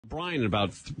Brian,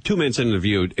 about 2 minutes into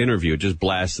the interview, just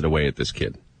blasted away at this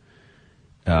kid.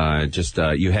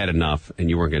 You had enough,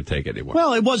 and you weren't going to take it anymore.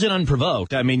 Well, it wasn't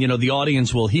unprovoked. I mean, the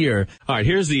audience will hear. All right,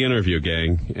 here's the interview,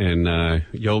 gang, and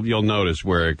you'll notice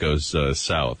where it goes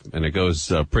south, and it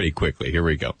goes pretty quickly. Here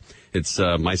we go. It's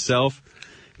myself,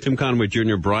 Tim Conway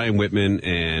Jr., Brian Whitman,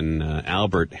 and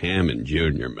Albert Hammond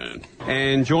Jr., man.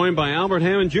 And joined by Albert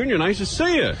Hammond Jr. Nice to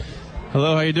see you.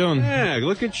 Hello, how you doing? Yeah,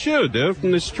 look at you, dude,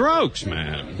 from the Strokes,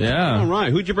 man. Yeah. All right,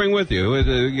 who'd you bring with you?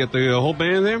 You got the whole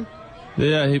band there?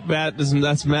 Yeah,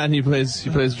 that's Matt, and he plays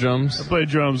drums. I play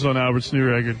drums on Albert's new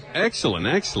record. Excellent,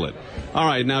 excellent. All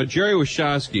right, now Jerry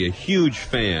Wachowski, a huge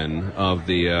fan of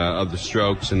the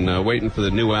Strokes, and waiting for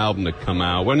the new album to come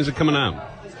out. When is it coming out?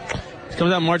 It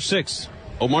comes out March 6th.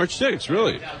 Oh, March 6th,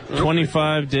 really?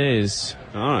 25 days.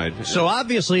 All right. So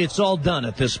obviously it's all done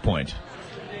at this point.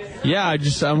 Yeah,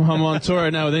 I'm on tour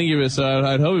right now with Incubus, so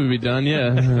I'd hope it'd be done.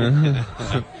 Yeah.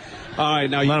 All right,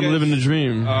 now I'm living the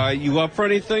dream. You up for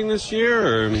anything this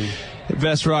year? Or?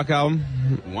 Best rock album.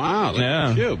 Wow, look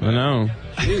yeah, at you, man. I know.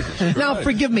 Jesus Now, Christ.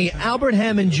 forgive me, Albert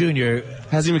Hammond Jr.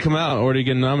 Hasn't even come out, already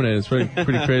getting nominated. It's pretty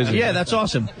crazy. Yeah, that's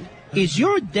awesome. Is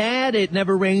your dad It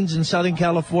Never Rains in Southern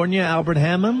California, Albert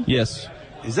Hammond? Yes.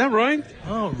 Is that right?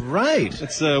 Oh, right.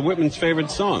 It's Whitman's favorite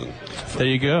song. There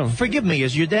you go. Forgive me,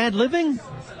 is your dad living?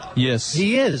 Yes.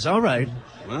 He is, all right.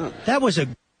 Wow. That was a...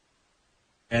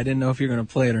 I didn't know if you were going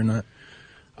to play it or not.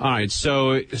 All right,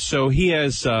 so he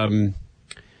has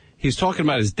he's talking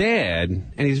about his dad,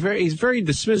 and he's very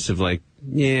dismissive. Like,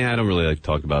 yeah, I don't really like to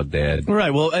talk about dad.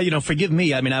 Right. Well, forgive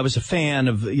me. I mean, I was a fan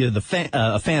of a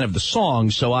fan of the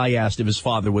song, so I asked if his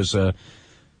father was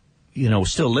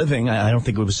still living. I don't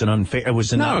think it was an unfair. It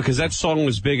was No, because that song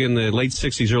was big in the late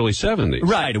 '60s, early '70s.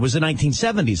 Right. It was the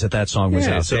 1970s that song was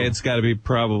out. So it's got to be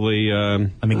probably I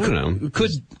don't know, could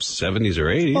 '70s or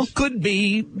 '80s. Well, could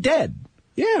be dead.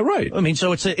 Yeah, right. I mean,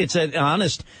 so it's an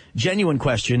honest, genuine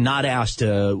question, not asked,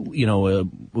 in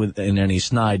any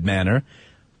snide manner.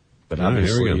 But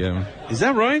obviously, here we go. Is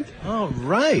that right? Oh,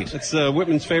 right. It's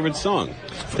Whitman's favorite song.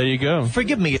 There you go.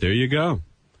 Forgive me. There you go.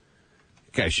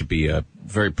 You guys should be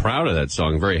very proud of that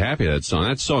song, very happy of that song.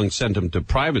 That song sent him to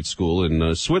private school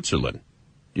in Switzerland.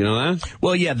 You know that?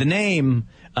 Well, yeah, the name,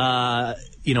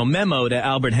 memo to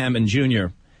Albert Hammond Jr.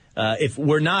 If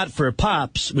we're not for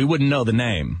Pops, we wouldn't know the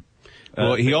name.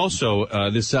 Well, he also,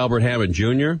 this Albert Hammond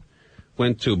Jr.,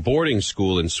 went to boarding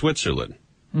school in Switzerland.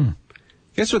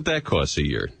 Guess what that costs a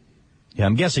year? Yeah,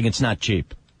 I'm guessing it's not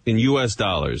cheap. In U.S.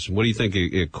 dollars, what do you think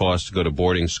it costs to go to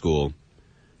boarding school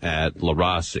at La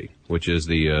Rossi, which is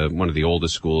the one of the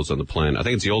oldest schools on the planet? I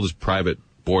think it's the oldest private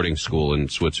boarding school in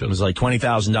It Switzerland. was like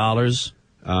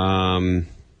 $20,000.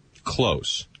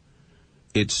 Close.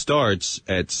 It starts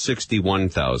at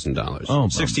 $61,000. Oh,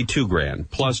 62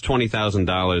 grand plus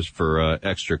 $20,000 for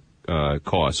extra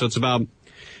cost. So it's about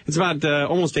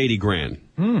almost 80 grand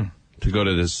to go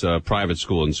to this private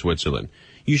school in Switzerland.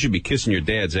 You should be kissing your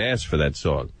dad's ass for that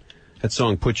song. That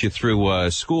song puts you through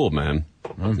school, man.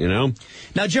 You know?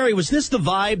 Now, Jerry, was this the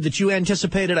vibe that you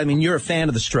anticipated? I mean, you're a fan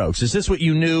of the Strokes. Is this what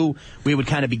you knew we would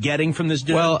kind of be getting from this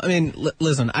dude? Well, I mean,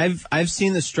 listen, I've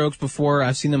seen the Strokes before.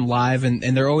 I've seen them live, and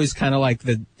they're always kind of like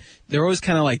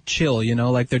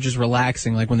chill, like they're just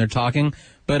relaxing, like when they're talking.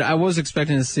 But I was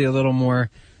expecting to see a little more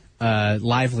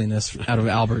liveliness out of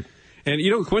Albert. And,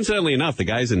 coincidentally enough, the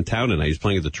guy's in town tonight. He's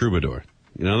playing at the Troubadour.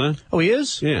 You know that? Oh, he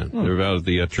is? Yeah, they're about at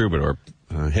the Troubadour.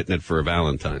 Hitting it for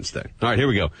Valentine's Day. All right, here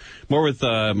we go. More with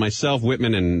myself,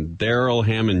 Whitman, and Daryl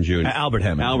Hammond Jr. Albert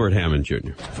Hammond. Albert Hammond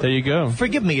Jr. There you go.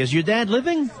 Forgive me, is your dad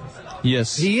living?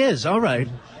 Yes. He is, all right.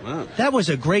 Wow. That was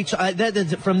a great song.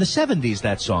 That's from the 70s,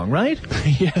 that song, right?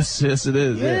 yes, it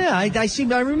is. Yeah,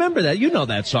 I remember that. You know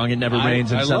that song, It Never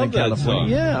Rains in Southern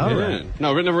California. Yeah, all right.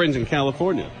 No, It Never Rains in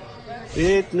California.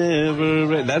 It never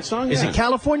rains. That song? Is it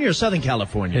California or Southern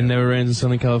California? It never rains in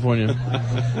Southern California.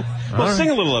 Well, sing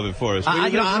a little of it for us.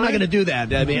 I'm not going to do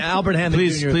that. I mean, Albert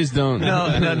Hammond Jr. Please don't.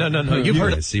 No. You've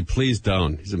heard it. See, please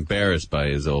don't. He's embarrassed by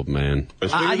his old man.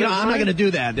 I'm not going to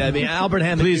do that. I mean, Albert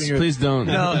Hammond Jr. Please don't.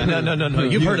 No.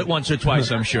 You've heard it once or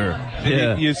twice, I'm sure.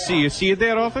 Yeah. You see your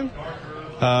dad often?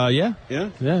 Yeah. Yeah?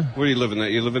 Yeah. Where do you live in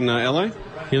that? You live in L.A.?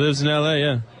 He lives in L.A.,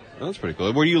 yeah. Oh, that's pretty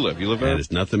cool. Where do you live? You live there?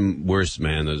 There's nothing worse,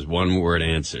 man. There's one-word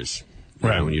answers.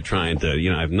 Right. When you're trying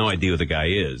to, I have no idea who the guy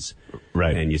is.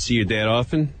 Right. And you see your dad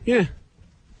often? Yeah.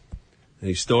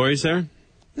 Any stories there?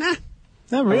 Nah.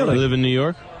 Not really. I live in New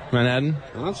York, Manhattan.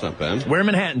 Oh, that's not bad. Where in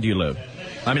Manhattan do you live?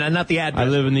 I mean, not the address. I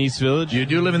live in the East Village. You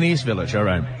do live in the East Village, all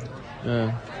right.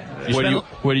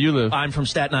 Where do you live? I'm from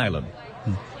Staten Island.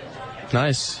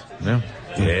 Nice. Yeah.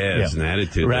 Yeah, there's an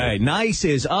attitude. Right. There. Nice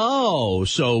is,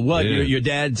 so what, Yeah. your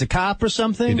dad's a cop or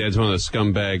something? Your dad's one of those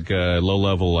scumbag,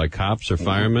 low-level, like, cops or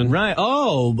firemen. Right.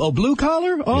 Oh, blue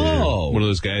collar? Yeah. Oh. One of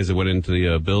those guys that went into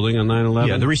the building on 9/11.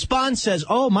 Yeah, the response says,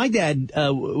 my dad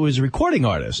was a recording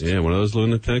artist. Yeah, one of those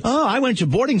lunatics. Oh, I went to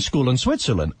boarding school in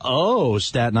Switzerland. Oh,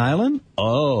 Staten Island?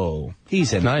 Oh.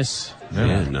 He's in. Nice.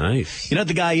 Yeah, nice. You know what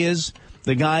the guy is?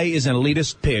 The guy is an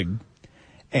elitist pig.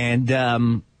 And,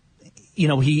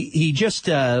 he just,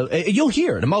 you'll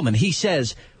hear in a moment, he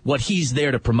says what he's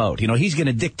there to promote. He's going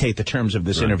to dictate the terms of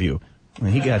this interview.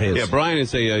 He got his. Yeah, Brian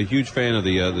is a huge fan of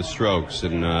the Strokes,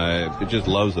 and just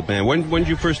loves the band. When did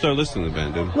you first start listening to the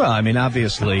band, dude? Well, I mean,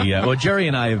 obviously, Jerry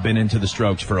and I have been into the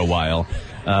Strokes for a while.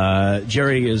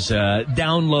 Jerry is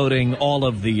downloading all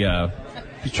of the...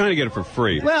 He's trying to get it for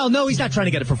free. Well, no, he's not trying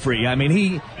to get it for free. I mean,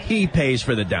 he pays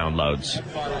for the downloads.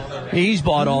 He's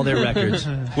bought all their records.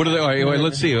 What are they? All right, wait,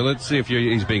 let's see. Let's see if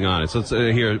he's being honest. Let's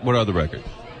hear. What are the records?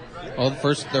 Well,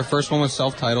 their first one was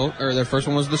self-titled, or their first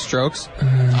one was The Strokes.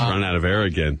 Run out of air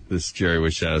again. This is Jerry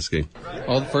Wachowski.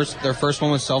 Well, their first one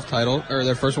was self-titled, or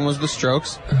their first one was The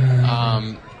Strokes. You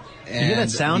hear that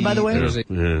sound, by the way? He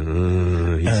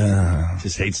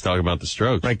just hates talking about the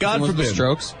Strokes. Right, God forbid. The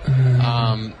Strokes.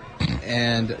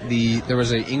 And there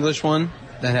was an English one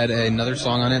that had another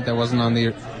song on it that wasn't on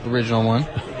the original one.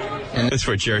 And that's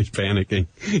where Jerry's panicking.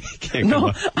 He can't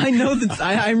no, I know that.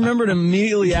 I remembered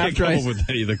immediately after I with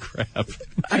any of the crap.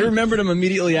 I remembered him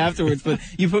immediately afterwards, but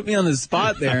you put me on the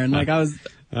spot there, and like I was.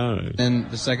 All right. And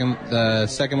the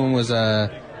second one was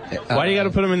why do you got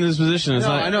to put him in this position? It's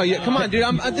I know. Yeah, come on, dude.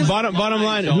 Bottom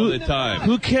line, all the time.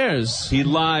 Who cares? He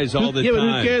lies all the time. Yeah, but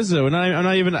who cares though? I'm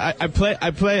not even. I play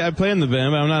in the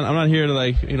band, but I'm not here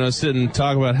to sit and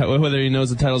talk about whether he knows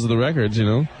the titles of the records.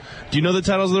 Do you know the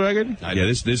titles of the record? Yeah,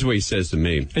 this is what he says to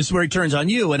me. This is where he turns on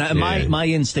you, and my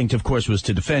instinct, of course, was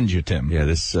to defend you, Tim. Yeah,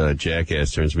 this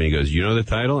jackass turns to me and goes, "You know the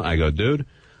title?" I go, "Dude,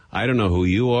 I don't know who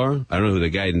you are. I don't know who the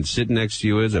guy sitting next to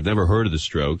you is. I've never heard of the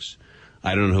Strokes.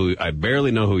 I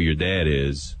barely know who your dad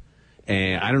is,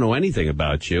 and I don't know anything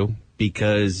about you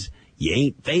because you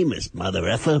ain't famous, mother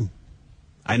effer.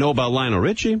 I know about Lionel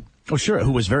Richie. Oh, sure,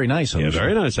 who was very nice on the show.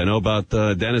 Very nice. I know about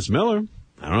Dennis Miller.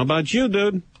 I don't know about you,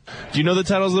 dude. Do you know the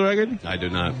titles of the record? I do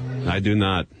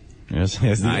not. Yes,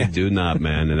 I do not,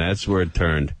 man, and that's where it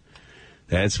turned.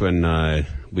 That's when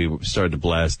we started to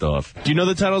blast off. Do you know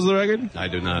the titles of the record? I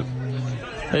do not.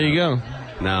 There you go.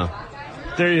 No.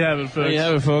 There you have it, folks. There you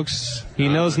have it, folks. He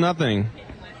knows nothing.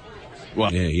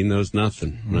 Well, yeah, he knows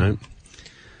nothing, right?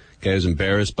 Guy was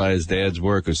embarrassed by his dad's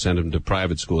work who sent him to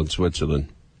private school in Switzerland.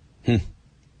 How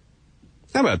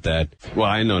about that? Well,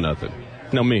 I know nothing.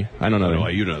 No, me. I know nothing. Oh,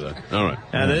 you know that. All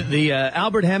right. The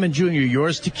Albert Hammond Jr.,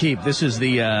 yours to keep. This is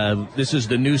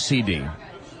the new CD.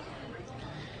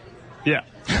 Yeah.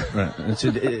 Right.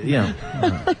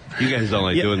 You guys don't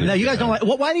like doing this. No, you guys don't like.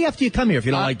 Why do you have to come here if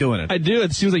you don't like doing it? I do.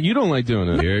 It seems like you don't like doing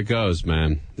it. Here it goes,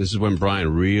 man. This is when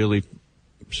Brian really.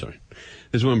 Sorry.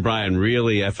 This is when Brian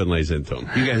really effing lays into him.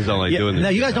 You guys don't like doing this. No,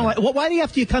 you guys don't like. Why do you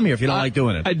have to come here if you don't like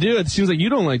doing it? I do. It seems like you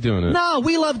don't like doing it. No,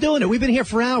 we love doing it. We've been here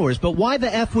for hours. But why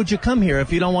the F would you come here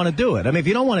if you don't want to do it? I mean, if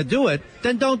you don't want to do it,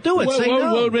 then don't do it. Say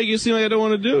no. What would make you seem like I don't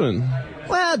want to do it?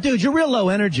 Well, dude, you're real low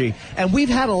energy, and we've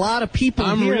had a lot of people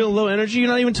I'm here. real low energy. You're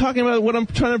not even talking about what I'm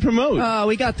trying to promote. Oh,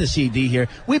 we got the CD here.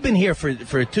 We've been here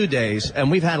for 2 days, and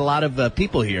we've had a lot of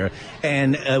people here.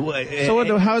 And so what?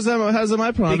 How's that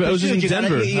my problem? I was just in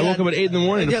Denver. I woke up at 8 in the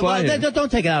morning to fly here.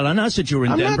 Don't take it out on us that you were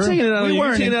in Denver. I'm not taking it out on you.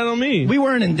 You're taking it out on me. We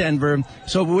weren't in Denver,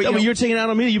 so you're taking it out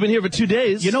on me. You've been here for 2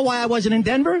 days. You know why I wasn't in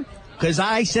Denver? Because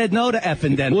I said no to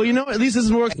effing Denver. Well, at least this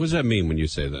is more. What does that mean when you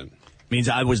say that? Means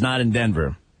I was not in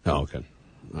Denver. Oh, okay.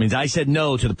 Means I said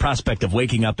no to the prospect of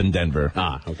waking up in Denver.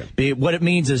 Ah, okay. What it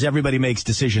means is everybody makes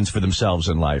decisions for themselves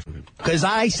in life. Because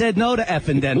I said no to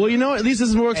effing Denver. Well, at least this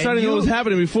is more exciting than what was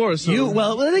happening before. So.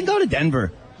 Well, then go to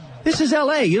Denver. This is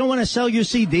L.A. You don't want to sell your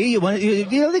CD.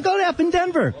 Then go to effing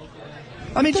Denver.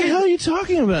 I mean, what the hell are you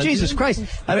talking about? Jesus Christ!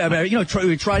 Try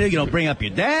to bring up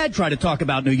your dad. Try to talk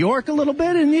about New York a little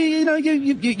bit, and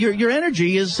your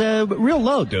energy is real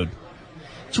low, dude.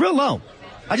 It's real low.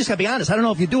 I just gotta be honest. I don't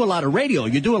know if you do a lot of radio,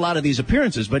 you do a lot of these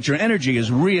appearances, but your energy is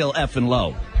real effing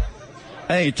low.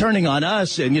 Hey, you're turning on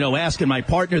us and asking my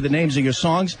partner the names of your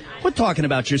songs. We're talking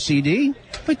about your CD.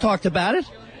 We talked about it.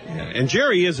 Yeah, and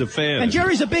Jerry is a fan. And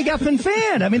Jerry's a big effing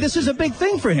fan. I mean, this is a big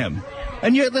thing for him.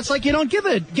 And it's like you don't give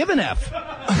an F.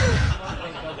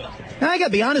 I gotta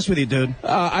be honest with you, dude.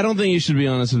 I don't think you should be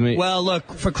honest with me. Well,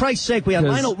 look, for Christ's sake, we had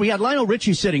Lionel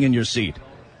Richie sitting in your seat.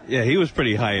 Yeah, he was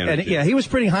pretty high energy. And, he was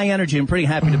pretty high energy and pretty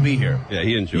happy to be here. Yeah,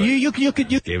 he enjoyed it.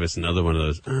 You gave us another one of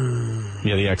those.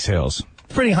 Yeah, the exhales.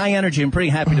 pretty high energy and pretty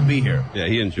happy to be here. Yeah,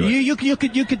 he enjoyed it. You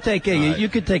could take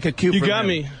a cue. You from got him.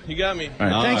 me. You got me. All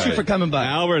right. Thanks you for coming by.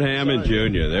 Albert Hammond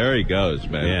Jr. There he goes,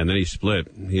 man. Yeah, and then he split.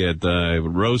 He had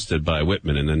roasted by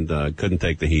Whitman and then couldn't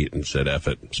take the heat and said, F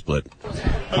it, split.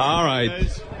 All right.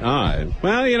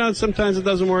 Well, sometimes it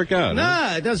doesn't work out.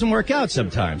 Nah, it doesn't work out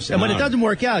sometimes. And when it doesn't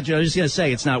work out, I'm just going to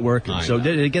say it's not working. So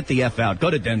get the F out. Go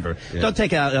to Denver. Yeah. Don't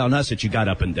take it out on us that you got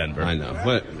up in Denver. I know.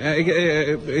 But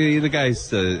the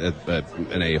guy's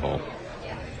an a-hole.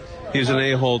 He's an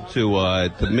a-hole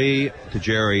to me, to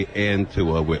Jerry, and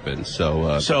to Whitman.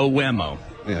 So Wemo.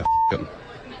 Yeah, him.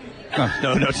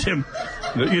 No, Tim.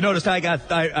 You noticed we got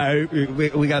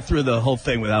through the whole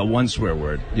thing without one swear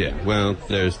word. Yeah, well,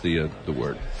 there's the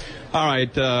word. All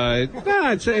right.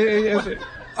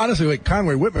 Honestly, like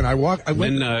Conway, Whitman, I went.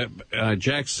 When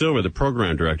Jack Silver, the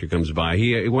program director, comes by,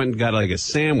 he went and got like a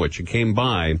sandwich and came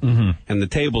by, and the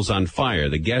table's on fire.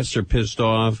 The guests are pissed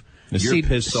off. You're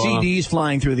pissed off. CDs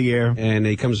flying through the air. And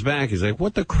he comes back. He's like,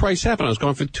 what the Christ happened? I was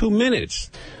gone for 2 minutes.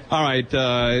 All right.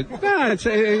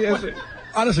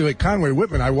 Honestly, like Conway,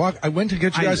 Whitman, I went to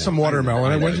get you guys some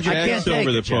watermelon. I went to Jack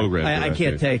Silver, the program director. I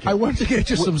can't take it. I went to get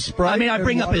you some Sprite. I mean, I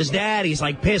bring up his dad. He's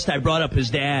like pissed I brought up his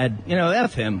dad.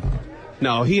 F him.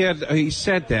 No, he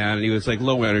sat down and he was like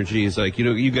low energy. He's like,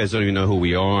 you guys don't even know who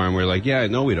we are. And we're like, yeah,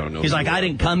 no, we don't know. He's like, I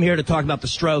didn't come here to talk about the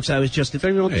Strokes. I was just... Hey,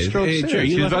 Jerry,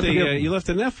 you left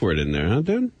an F word in there, huh,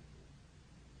 dude?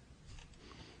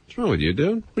 What's wrong with you,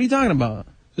 dude? What are you talking about?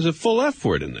 There's a full F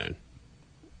word in there.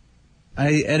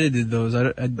 I edited those.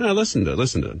 No, listen to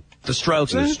it. The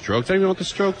Strokes. The Strokes. I don't even know what the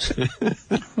Strokes.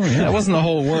 That wasn't the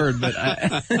whole word, but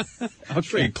That's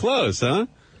pretty close, huh?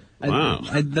 Wow.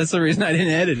 That's the reason I didn't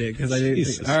edit it, because I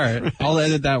didn't. All right, I'll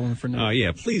edit that one for now. Oh,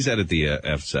 yeah, please edit the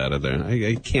F's out of there.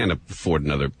 I can't afford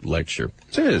another lecture.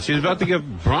 Serious. He's about to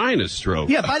give Brian a stroke.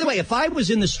 Yeah, by the way, if I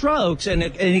was in the Strokes and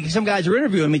some guys are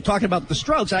interviewing me talking about the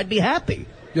Strokes, I'd be happy.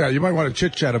 Yeah, you might want to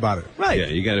chit-chat about it. Right. Yeah,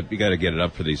 you got to get it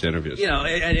up for these interviews.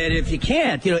 And if you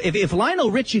can't, if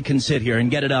Lionel Richie can sit here and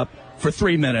get it up for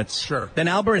 3 minutes, sure, then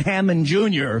Albert Hammond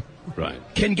Jr.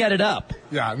 can get it up.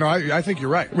 Yeah, no, I think you're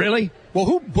right. Really? Well,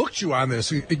 who booked you on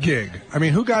this gig? I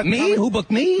mean, who got me? Who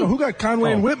booked me? No, who got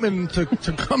Conway and Whitman to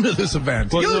come to this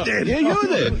event? Well, you did. Yeah, you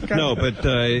did. No, but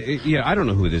I don't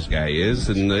know who this guy is,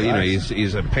 and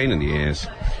he's a pain in the ass.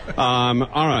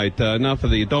 All right, enough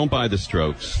of the. Don't buy the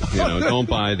Strokes. Don't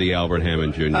buy the Albert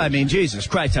Hammond Jr. I mean, Jesus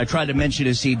Christ! I tried to mention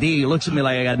his CD. He looks at me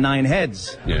like I got 9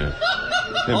 heads. Yeah.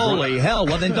 Holy hell!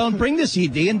 Well, then don't bring the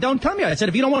CD and don't come here. I said,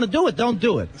 if you don't want to do it, don't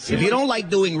do it. If you don't like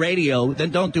doing radio,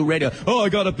 then don't do radio. Oh, I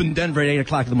got up in Denver at 8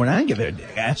 o'clock in the morning. I didn't give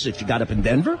a ass if you got up in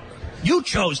Denver. You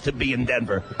chose to be in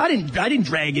Denver. I didn't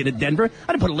drag you to Denver.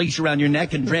 I didn't put a leash around your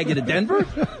neck and drag you to Denver.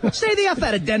 Stay the F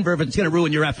out of Denver if it's going to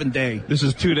ruin your effing day. This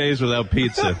is 2 days without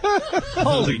pizza.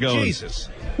 Holy Jesus.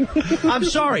 I'm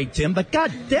sorry, Tim, but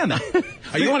God damn it.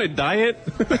 Are you on a diet?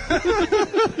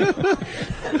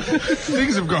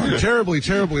 Things have gone terribly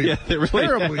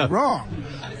wrong.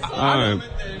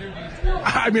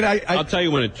 I mean, I'll tell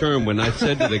you when it turned, when I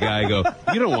said to the guy, I go,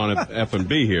 you don't want to F and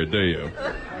B here, do you?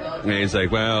 And he's like,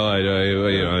 well, I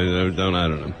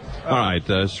don't know. All right,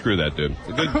 screw that, dude.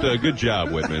 Good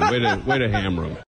job, Whitman. Way to hammer him.